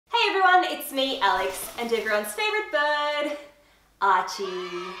everyone, it's me, Alex, and everyone's favourite bird, Archie.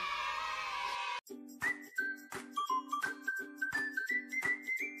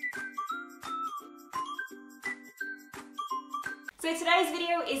 So today's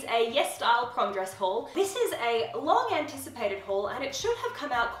video is a Yesstyle prom dress haul. This is a long anticipated haul and it should have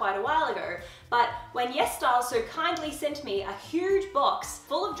come out quite a while ago, but when Yesstyle so kindly sent me a huge box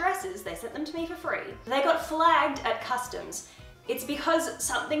full of dresses, they sent them to me for free, they got flagged at customs. It's because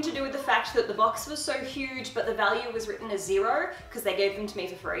something to do with the fact that the box was so huge but the value was written as 0 because they gave them to me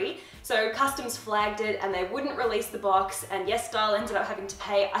for free. So customs flagged it and they wouldn't release the box, and Yesstyle ended up having to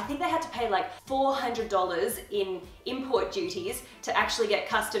pay, I think they had to pay like $400 in import duties to actually get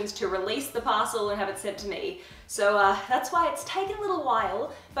customs to release the parcel and have it sent to me. So that's why it's taken a little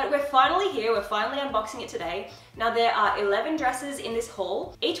while, but we're finally here, we're finally unboxing it today. Now there are 11 dresses in this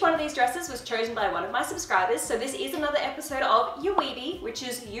haul. Each one of these dresses was chosen by one of my subscribers, so this is another episode of Your Weebie, which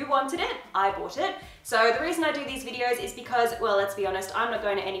is you wanted it, I bought it. So the reason I do these videos is because, well, let's be honest, I'm not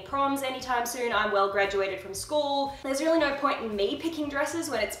going to any proms anytime soon. I'm well graduated from school. There's really no point in me picking dresses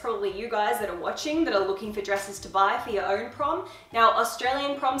when it's probably you guys that are watching that are looking for dresses to buy for your own prom. Now,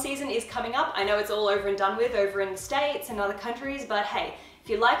 Australian prom season is coming up. I know it's all over and done with over in the States and other countries, but hey, if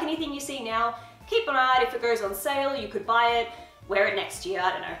you like anything you see now, keep an eye out. If it goes on sale, you could buy it. Wear it next year,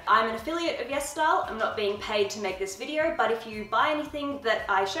 I don't know. I'm an affiliate of Yesstyle. I'm not being paid to make this video, but if you buy anything that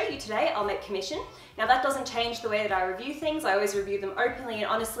I show you today, I'll make commission. Now that doesn't change the way that I review things. I always review them openly and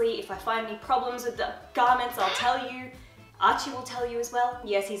honestly. If I find any problems with the garments, I'll tell you. Archie will tell you as well.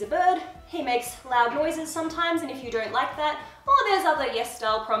 Yes, he's a bird. He makes loud noises sometimes, and if you don't like that, or there's other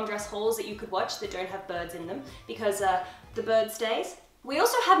Yesstyle prom dress hauls that you could watch that don't have birds in them, because the bird stays. We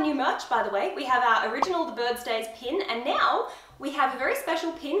also have new merch, by the way. We have our original The Bird Stays pin, and now we have a very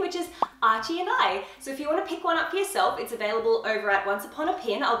special pin, which is Archie and I. So if you want to pick one up for yourself, it's available over at Once Upon a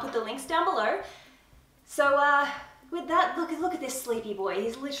Pin. I'll put the links down below. So with that, look at this sleepy boy.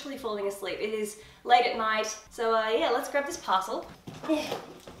 He's literally falling asleep. It is late at night. So yeah, let's grab this parcel.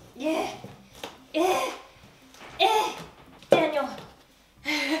 Daniel,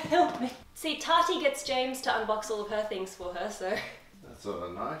 help me. See, Tati gets James to unbox all of her things for her, so. That's not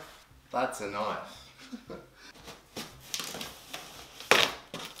a knife. That's a knife.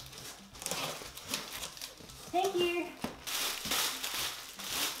 Thank you.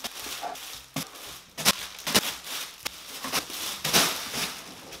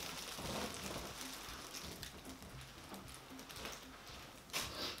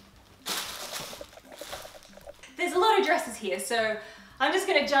 There's a lot of dresses here, so I'm just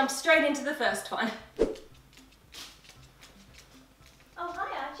gonna jump straight into the first one. Oh,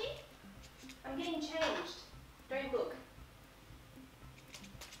 hi Archie. I'm getting changed. Don't look.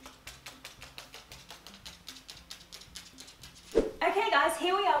 Okay guys,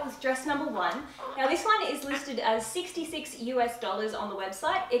 here we are with dress number 1. Now this one is listed as $66 US on the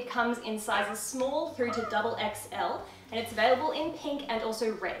website. It comes in sizes small through to XXL, and it's available in pink and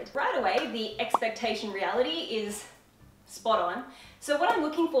also red. Right away, the expectation reality is spot on. So what I'm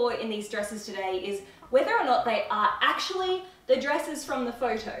looking for in these dresses today is whether or not they are actually the dresses from the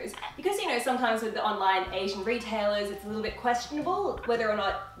photos. Because, you know, sometimes with the online Asian retailers, it's a little bit questionable whether or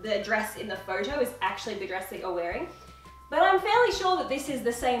not the dress in the photo is actually the dress that you're wearing. But I'm fairly sure that this is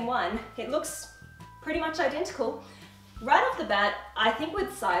the same one. It looks pretty much identical. Right off the bat, I think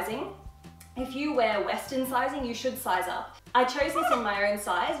with sizing, if you wear Western sizing, you should size up. I chose this in my own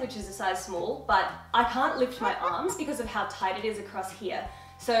size, which is a size small, but I can't lift my arms because of how tight it is across here.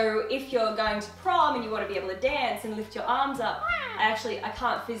 So if you're going to prom and you want to be able to dance and lift your arms up, I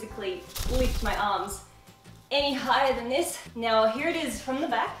can't physically lift my arms any higher than this. Now here it is from the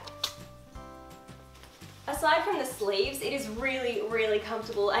back. Aside from the sleeves, it is really, really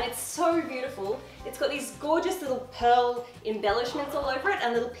comfortable and it's so beautiful. It's got these gorgeous little pearl embellishments all over it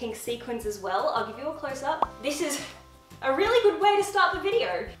and little pink sequins as well. I'll give you a close-up. This is a really good way to start the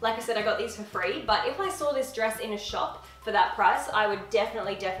video. Like I said, I got these for free, but if I saw this dress in a shop for that price, I would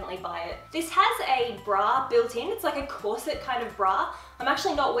definitely buy it. This has a bra built in. It's like a corset kind of bra. I'm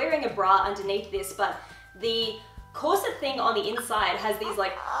actually not wearing a bra underneath this, but the corset thing on the inside has these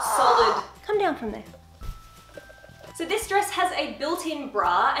like solid... Come down from there. So this dress has a built-in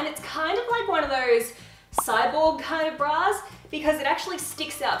bra, and it's kind of like one of those cyborg kind of bras because it actually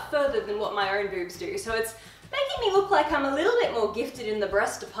sticks out further than what my own boobs do. So it's making me look like I'm a little bit more gifted in the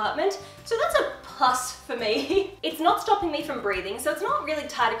breast department. So that's a plus for me. It's not stopping me from breathing, so it's not really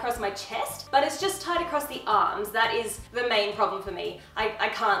tight across my chest, but it's just tight across the arms. That is the main problem for me. I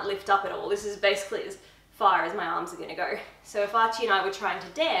can't lift up at all. This is basically as far as my arms are gonna go. So if Archie and I were trying to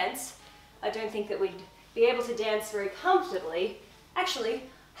dance, I don't think that we'd be able to dance very comfortably. Actually,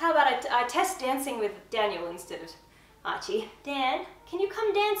 How about I test dancing with Daniel instead of Archie? Dan, can you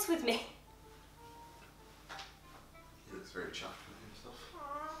come dance with me? He looks very chuffed with himself.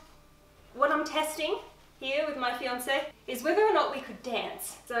 What I'm testing here with my fiance is whether or not we could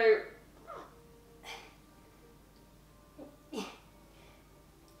dance. So,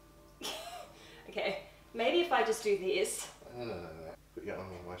 okay, maybe if I just do this. No. Put your arm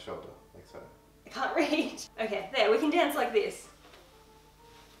on my shoulder, like so. I can't reach. Okay, there, we can dance like this.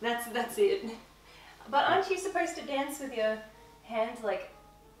 That's it. But aren't you supposed to dance with your hands like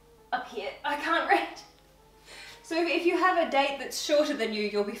up here? I can't reach. So if you have a date that's shorter than you,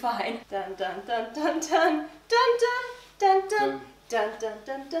 you'll be fine. Dun dun dun dun dun dun dun dun dun dun dun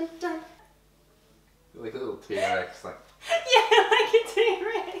dun dun dun. Like a little T-Rex, like. Yeah, like a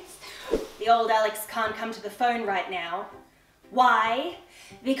T-Rex. The old Alex can't come to the phone right now. Why?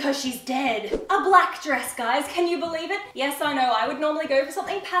 Because she's dead. A black dress, guys, can you believe it? Yes, I know, I would normally go for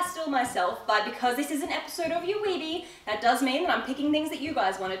something pastel myself, but because this is an episode of You Weebie, that does mean that I'm picking things that you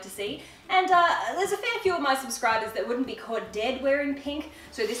guys wanted to see. And there's a fair few of my subscribers that wouldn't be caught dead wearing pink,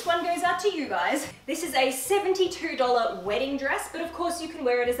 so this one goes out to you guys. This is a $72 wedding dress, but of course you can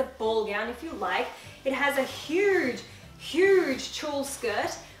wear it as a ball gown if you like. It has a huge tulle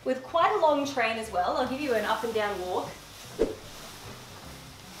skirt with quite a long train as well. I'll give you an up and down walk.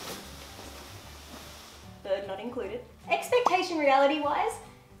 Bird not included. Expectation reality wise,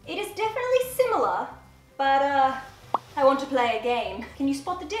 it is definitely similar, but I want to play a game. Can you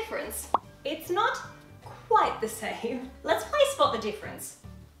spot the difference? It's not quite the same. Let's play spot the difference.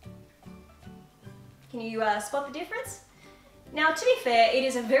 Can you spot the difference? Now, to be fair, it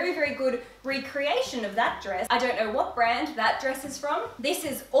is a very good recreation of that dress. I don't know what brand that dress is from. This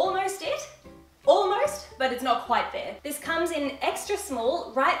is almost it. Almost, but it's not quite there. This comes in extra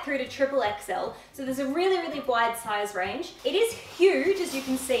small right through to XXL, so there's a really wide size range. It is huge, as you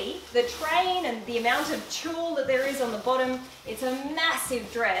can see. The train and the amount of tulle that there is on the bottom, it's a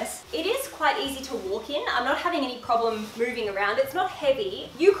massive dress. It is quite easy to walk in. I'm not having any problem moving around. It's not heavy.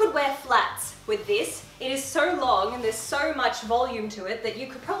 You could wear flats with this. It is so long and there's so much volume to it that you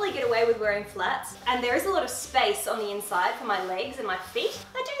could probably get away with wearing flats. And there is a lot of space on the inside for my legs and my feet.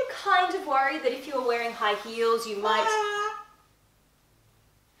 I do kind of worry that if you were wearing high heels, you might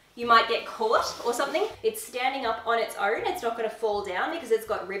get caught or something. It's standing up on its own. It's not going to fall down because it's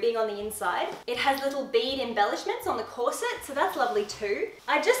got ribbing on the inside. It has little bead embellishments on the corset, so that's lovely too.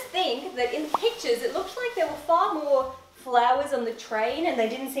 I just think that in the pictures, it looked like there were far more flowers on the train and they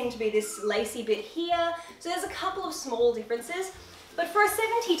didn't seem to be this lacy bit here. So there's a couple of small differences. But for a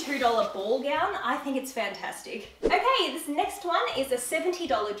 $72 ball gown, I think it's fantastic. Okay, this next one is a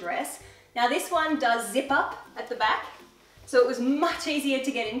 $70 dress. Now this one does zip up at the back, so it was much easier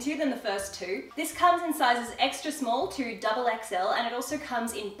to get into than the first two. This comes in sizes extra small to XXL, and it also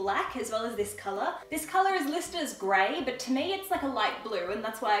comes in black as well as this color. This color is listed as gray, but to me it's like a light blue, and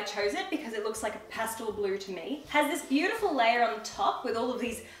that's why I chose it, because it looks like a pastel blue to me. Has this beautiful layer on the top with all of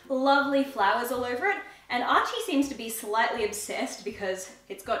these lovely flowers all over it, and Archie seems to be slightly obsessed because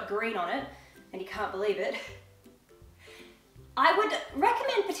it's got green on it, and he can't believe it. I would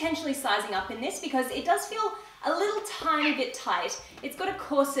recommend potentially sizing up in this because it does feel a little tiny bit tight. It's got a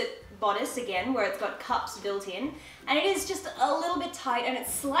corset bodice again where it's got cups built in, and it is just a little bit tight, and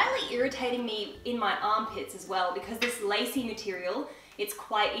it's slightly irritating me in my armpits as well because this lacy material, it's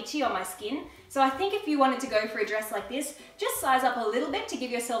quite itchy on my skin. So I think if you wanted to go for a dress like this, just size up a little bit to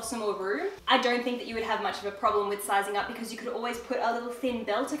give yourself some more room. I don't think that you would have much of a problem with sizing up because you could always put a little thin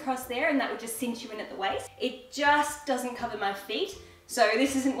belt across there and that would just cinch you in at the waist. It just doesn't cover my feet. So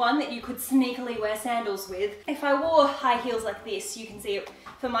this isn't one that you could sneakily wear sandals with. If I wore high heels like this, you can see it,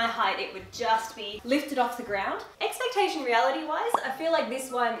 for my height, it would just be lifted off the ground. Expectation reality wise, I feel like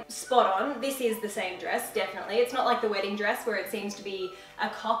this one, spot on. This is the same dress, definitely. It's not like the wedding dress where it seems to be a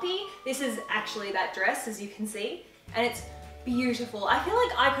copy. This is actually that dress, as you can see, and it's beautiful. I feel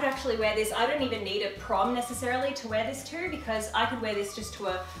like I could actually wear this. I don't even need a prom necessarily to wear this to, because I could wear this just to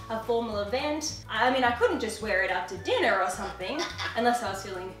a formal event. I mean, I couldn't just wear it after dinner or something, unless I was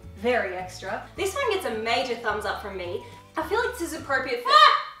feeling very extra. This one gets a major thumbs up from me. I feel like this is appropriate for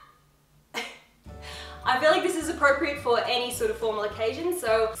I feel like this is appropriate for any sort of formal occasion.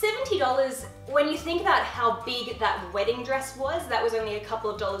 So $70, when you think about how big that wedding dress was, that was only a couple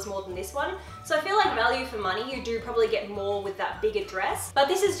of dollars more than this one. So I feel like value for money, you do probably get more with that bigger dress. But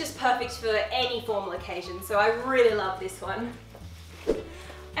this is just perfect for any formal occasion, so I really love this one.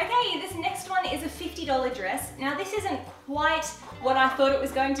 Okay, this next one is a $50 dress. Now this isn't quite what I thought it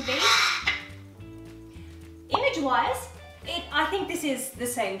was going to be. Image-wise, I think this is the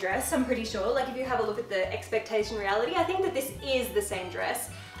same dress, I'm pretty sure. Like if you have a look at the expectation reality, I think that this is the same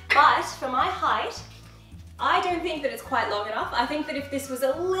dress. But for my height, I don't think that it's quite long enough. I think that if this was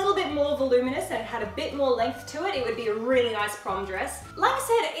a little bit more voluminous and it had a bit more length to it, it would be a really nice prom dress. Like I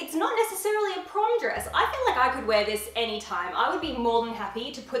said, it's not necessarily a prom dress. I feel like I could wear this anytime. I would be more than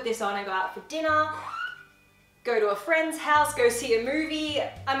happy to put this on and go out for dinner, go to a friend's house, go see a movie.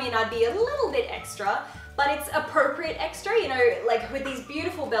 I mean, I'd be a little bit extra, but it's appropriate extra, you know, like with these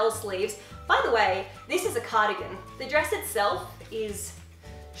beautiful bell sleeves. By the way, this is a cardigan. The dress itself is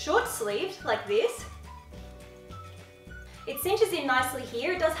short sleeved like this. It cinches in nicely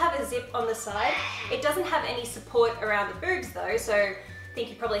here. It does have a zip on the side. It doesn't have any support around the boobs though, so I think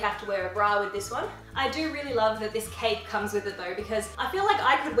you probably have to wear a bra with this one. I do really love that this cape comes with it though, because I feel like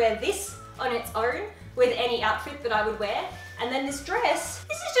I could wear this on its own with any outfit that I would wear. And then this dress,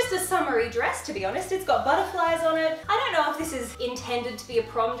 this is just a summery dress, to be honest. It's got butterflies on it. I don't know if this is intended to be a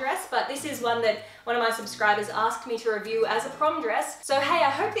prom dress, but this is one that one of my subscribers asked me to review as a prom dress. So hey, I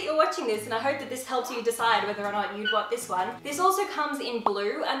hope that you're watching this and I hope that this helps you decide whether or not you'd want this one. This also comes in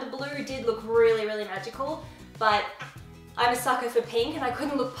blue, and the blue did look really, really magical, but I'm a sucker for pink and I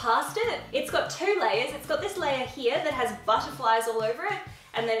couldn't look past it. It's got two layers. It's got this layer here that has butterflies all over it,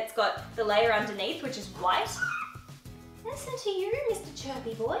 and then it's got the layer underneath, which is white. Listen to you, Mr.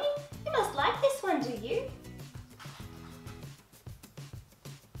 Chirpy Boy. You must like this one, do you?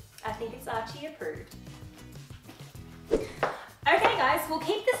 I think it's Archie approved. Okay guys, we'll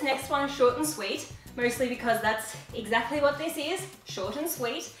keep this next one short and sweet, mostly because that's exactly what this is, short and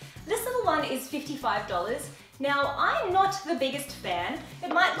sweet. This little one is $55. Now, I'm not the biggest fan.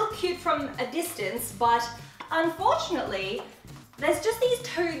 It might look cute from a distance, but unfortunately, there's just these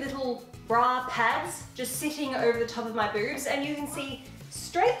two little bra pads just sitting over the top of my boobs, and you can see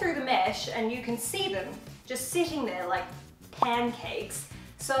straight through the mesh and you can see them just sitting there like pancakes.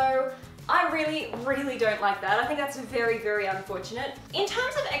 So I really, really don't like that. I think that's very, very unfortunate. In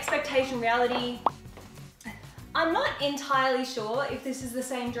terms of expectation reality, I'm not entirely sure if this is the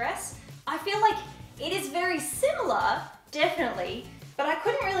same dress. I feel like it is very similar, definitely, but I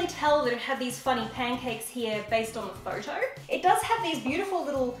couldn't really tell that it had these funny pancakes here based on the photo. It does have these beautiful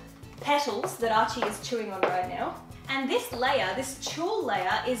little petals that Archie is chewing on right now. And this layer, this tulle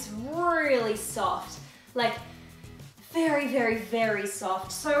layer, is really soft. Like, very, very, very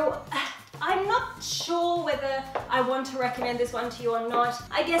soft. So I'm not sure whether I want to recommend this one to you or not.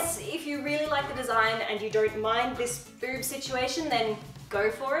 I guess if you really like the design and you don't mind this boob situation, then go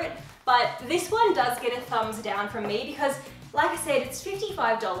for it. But this one does get a thumbs down from me because, like I said, it's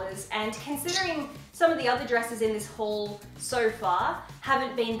 $55, and considering some of the other dresses in this haul so far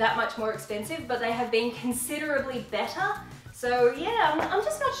haven't been that much more expensive, but they have been considerably better. So yeah, I'm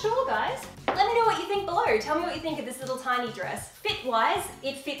just not sure, guys. Let me know what you think below. Tell me what you think of this little tiny dress. Fit-wise,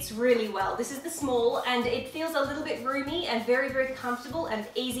 it fits really well. This is the small, and it feels a little bit roomy and very, very comfortable and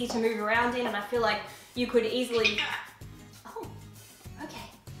easy to move around in, and I feel like you could easily...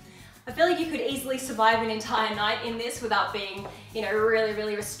 I feel like you could easily survive an entire night in this without being, you know, really,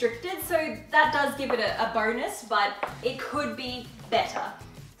 really restricted. So that does give it a bonus, but it could be better.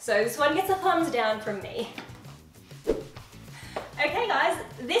 So this one gets a thumbs down from me. Okay guys,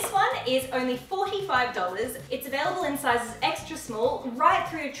 this one is only $45. It's available in sizes extra small right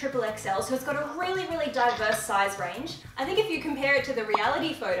through to XXL, so it's got a really, really diverse size range. I think if you compare it to the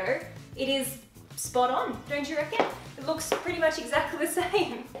reality photo, it is spot on, don't you reckon? It looks pretty much exactly the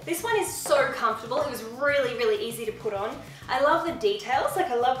same. This one is so comfortable. It was really, really easy to put on. I love the details,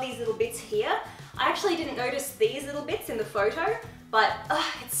 like I love these little bits here. I actually didn't notice these little bits in the photo, but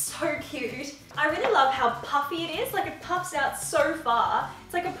it's so cute. I really love how puffy it is, like it puffs out so far.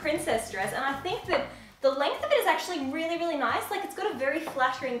 It's like a princess dress, and I think that the length of it is actually really, really nice. Like it's got a very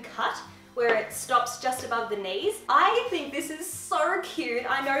flattering cut where it stops just above the knees. I think this is so cute.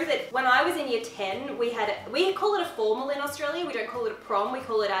 I know that when I was in year 10, we call it a formal in Australia. We don't call it a prom, we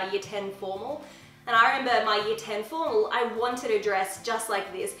call it our year 10 formal. And I remember my year 10 formal, I wanted a dress just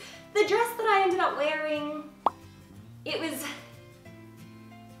like this. The dress that I ended up wearing, it was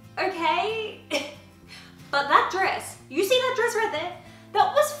okay. But that dress, you see that dress right there?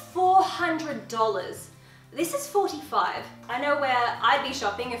 That was $400. This is $45. I know where I'd be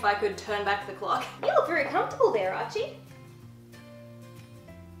shopping if I could turn back the clock. You look very comfortable there, Archie.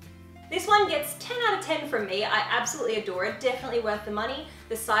 This one gets 10 out of 10 from me. I absolutely adore it. Definitely worth the money.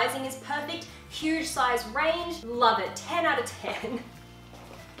 The sizing is perfect. Huge size range. Love it. 10 out of 10.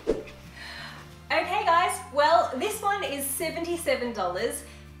 Okay guys, well this one is $77.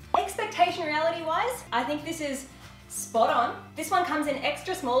 Expectation reality wise, I think this is spot on. This one comes in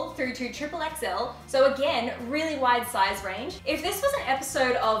extra small through to XXL, so again, really wide size range. If this was an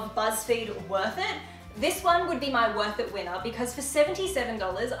episode of BuzzFeed Worth It, this one would be my worth it winner because for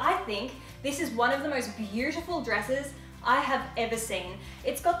 $77, I think this is one of the most beautiful dresses I have ever seen.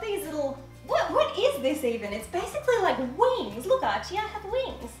 It's got these little, what is this even? It's basically like wings. Look, Archie, I have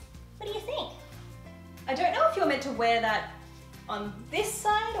wings. What do you think? I don't know if you're meant to wear that on this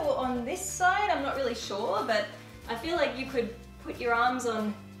side or on this side. I'm not really sure, but I feel like you could put your arms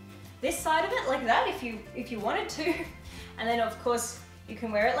on this side of it like that if you wanted to. And then of course you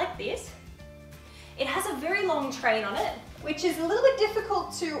can wear it like this. It has a very long train on it, which is a little bit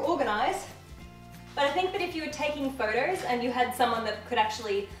difficult to organize. But I think that if you were taking photos and you had someone that could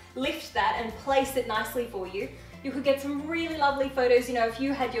actually lift that and place it nicely for you, you could get some really lovely photos. You know, if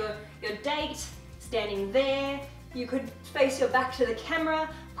you had your date standing there, you could face your back to the camera,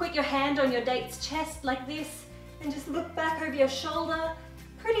 put your hand on your date's chest like this, and just look back over your shoulder.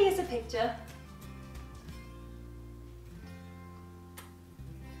 Pretty as a picture.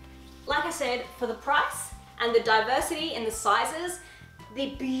 Like I said, for the price and the diversity in the sizes,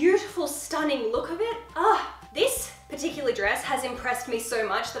 the beautiful, stunning look of it, this particular dress has impressed me so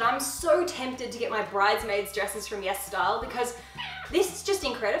much that I'm so tempted to get my bridesmaids dresses from Yesstyle because this is just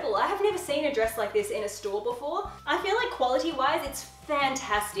incredible. I have never seen a dress like this in a store before. I feel like quality-wise, it's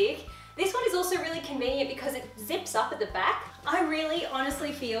fantastic. This one is also really convenient because it zips up at the back. I really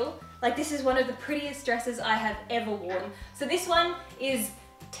honestly feel like this is one of the prettiest dresses I have ever worn. So this one is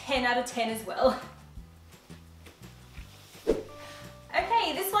 10 out of 10 as well.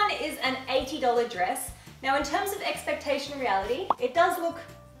 Okay, this one is an $80 dress. Now in terms of expectation reality, it does look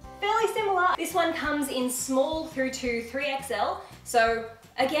fairly similar. This one comes in small through to 3XL. So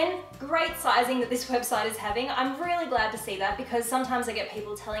again, great sizing that this website is having. I'm really glad to see that because sometimes I get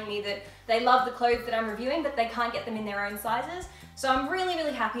people telling me that they love the clothes that I'm reviewing, but they can't get them in their own sizes. So I'm really,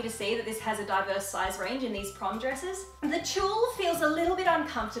 really happy to see that this has a diverse size range in these prom dresses. The tulle feels a little bit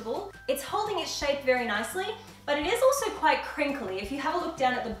uncomfortable. It's holding its shape very nicely, but it is also quite crinkly. If you have a look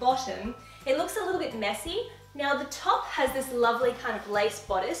down at the bottom, it looks a little bit messy. Now the top has this lovely kind of lace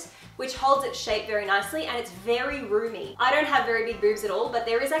bodice, which holds its shape very nicely and it's very roomy. I don't have very big boobs at all, but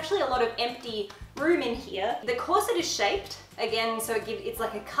there is actually a lot of empty room in here. The corset is shaped, again, so it's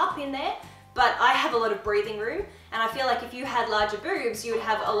like a cup in there, but I have a lot of breathing room, and I feel like if you had larger boobs, you would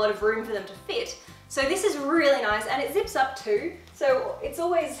have a lot of room for them to fit. So this is really nice, and it zips up too, so it's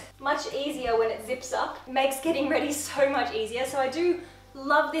always much easier when it zips up. It makes getting ready so much easier, so I do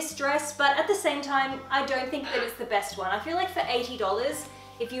love this dress, but at the same time, I don't think that it's the best one. I feel like for $80,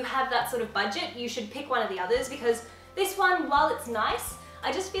 if you have that sort of budget, you should pick one of the others because this one, while it's nice,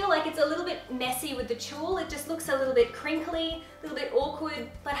 I just feel like it's a little bit messy with the tulle. It just looks a little bit crinkly, a little bit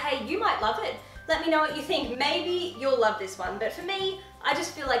awkward, but hey, you might love it. Let me know what you think. Maybe you'll love this one, but for me, I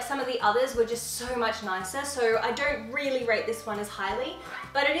just feel like some of the others were just so much nicer, so I don't really rate this one as highly,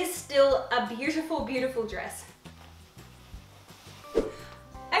 but it is still a beautiful, beautiful dress.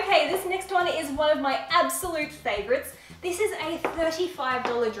 Okay, this next one is one of my absolute favorites. This is a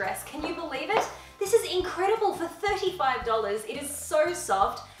 $35 dress. Can you believe it? This is incredible for $35. It is so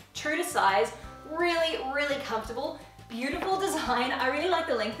soft, true to size, really, really comfortable, beautiful design. I really like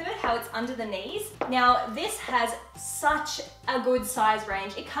the length of it, how it's under the knees. Now, this has such a good size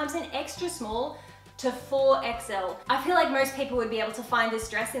range. It comes in extra small to 4XL. I feel like most people would be able to find this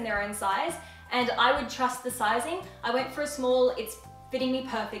dress in their own size, and I would trust the sizing. I went for a small, it's fitting me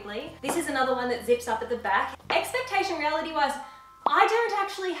perfectly. This is another one that zips up at the back. Expectation reality wise, I don't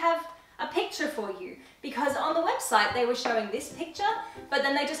actually have a picture for you because on the website they were showing this picture, but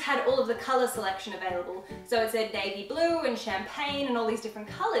then they just had all of the color selection available. So it said navy blue and champagne and all these different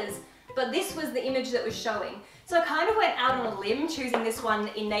colors, but this was the image that was showing. So I kind of went out on a limb choosing this one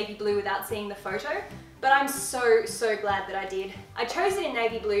in navy blue without seeing the photo, but I'm so, so glad that I did. I chose it in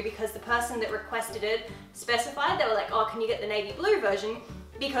navy blue because the person that requested it specified, they were like, oh, can you get the navy blue version?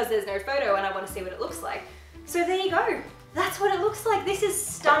 Because there's no photo and I want to see what it looks like. So there you go. That's what it looks like. This is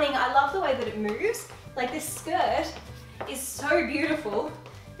stunning. I love the way that it moves. Like this skirt is so beautiful.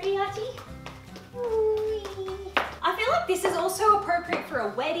 Ready, Archie? I feel like this is also appropriate for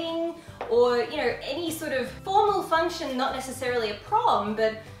a wedding or, you know, any sort of formal function, not necessarily a prom,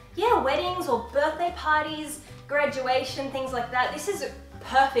 but yeah, weddings or birthday parties, graduation, things like that. This is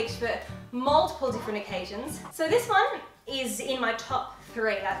perfect for multiple different occasions. So this one is in my top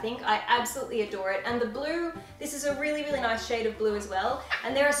 3, I think. I absolutely adore it. And the blue, this is a really, really nice shade of blue as well.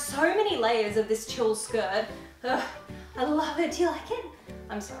 And there are so many layers of this tulle skirt. Ugh, I love it. Do you like it?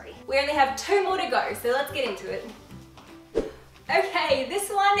 I'm sorry. We only have 2 more to go, so let's get into it. Okay, this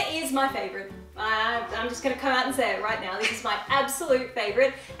one is my favorite. I'm just gonna come out and say it right now. This is my absolute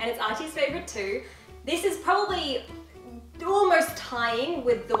favorite, and it's Archie's favorite too. This is probably almost tying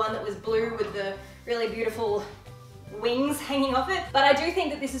with the one that was blue with the really beautiful wings hanging off it. But I do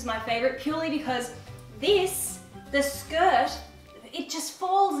think that this is my favorite purely because this, the skirt, it just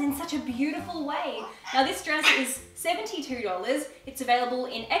falls in such a beautiful way. Now this dress is $72. It's available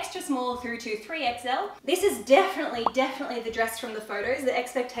in extra small through to 3XL. This is definitely the dress from the photos. The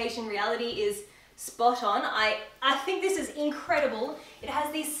expectation reality is spot on. I think this is incredible. It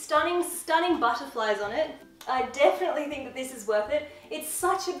has these stunning butterflies on it. I definitely think that this is worth it. It's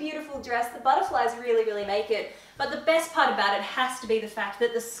such a beautiful dress. The butterflies really make it. But the best part about it has to be the fact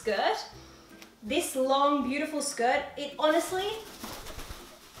that the skirt, this long, beautiful skirt, it honestly,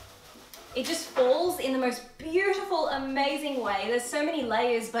 it just falls in the most beautiful, amazing way. There's so many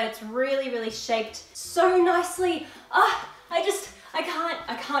layers, but it's really shaped so nicely.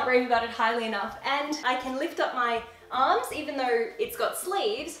 I can't rave about it highly enough. And I can lift up my arms, even though it's got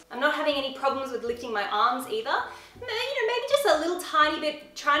sleeves. I'm not having any problems with lifting my arms either. You know, maybe just a little tiny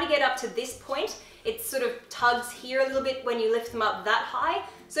bit, trying to get up to this point. It sort of tugs here a little bit when you lift them up that high.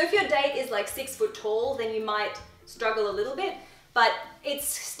 So if your date is like 6 foot tall, then you might struggle a little bit, but I'm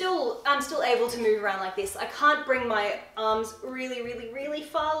still able to move around like this. I can't bring my arms really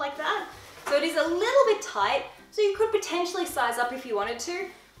far like that. So it is a little bit tight, so you could potentially size up if you wanted to,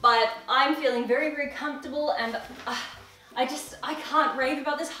 but I'm feeling very comfortable, and I can't rave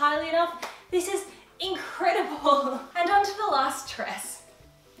about this highly enough. This is incredible. And on to the last dress.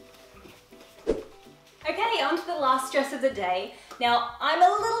 Okay, on to the last dress of the day. Now, I'm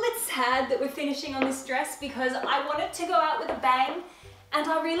a little bit sad that we're finishing on this dress because I want it to go out with a bang, and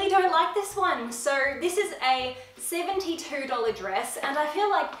I really don't like this one. So this is a $72 dress, and I feel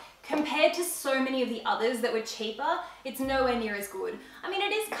like compared to so many of the others that were cheaper, it's nowhere near as good. I mean,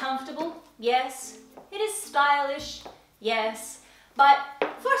 it is comfortable, yes. It is stylish, yes. But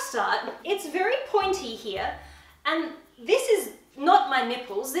for a start, it's very pointy here, and this is not my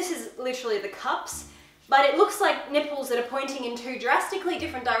nipples, this is literally the cups, but it looks like nipples that are pointing in two drastically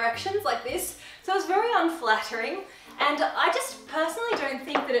different directions like this, so it's very unflattering, and I just personally don't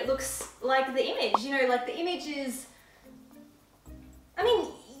think that it looks like the image. You know, like the image is, I mean,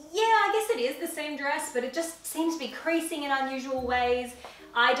 yeah, I guess it is the same dress, but it just seems to be creasing in unusual ways.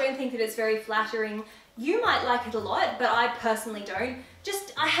 I don't think that it's very flattering. You might like it a lot, but I personally don't.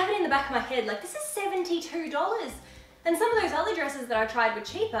 I have it in the back of my head, like, this is $72. And some of those other dresses that I tried were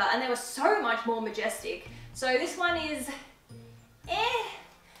cheaper, and they were so much more majestic. So this one is, yeah,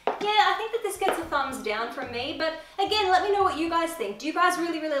 I think that this gets a thumbs down from me, but again, let me know what you guys think. Do you guys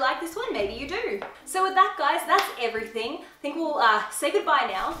really like this one? Maybe you do. So with that, guys, that's everything. I think we'll say goodbye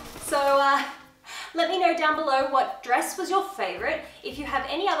now. So let me know down below what dress was your favorite. If you have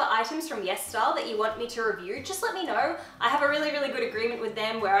any other items from Yesstyle that you want me to review, just let me know. I have a really good agreement with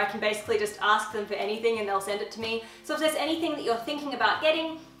them where I can basically just ask them for anything and they'll send it to me. So if there's anything that you're thinking about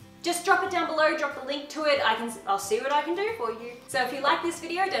getting, just drop it down below, drop the link to it. I'll see what I can do for you. So if you like this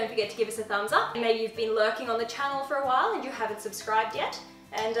video, don't forget to give us a thumbs up. Maybe you've been lurking on the channel for a while and you haven't subscribed yet.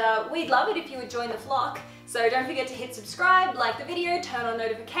 And we'd love it if you would join the flock. So don't forget to hit subscribe, like the video, turn on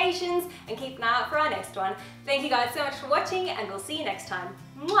notifications, and keep an eye out for our next one. Thank you guys so much for watching, and we'll see you next time.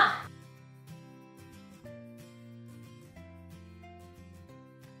 Mwah!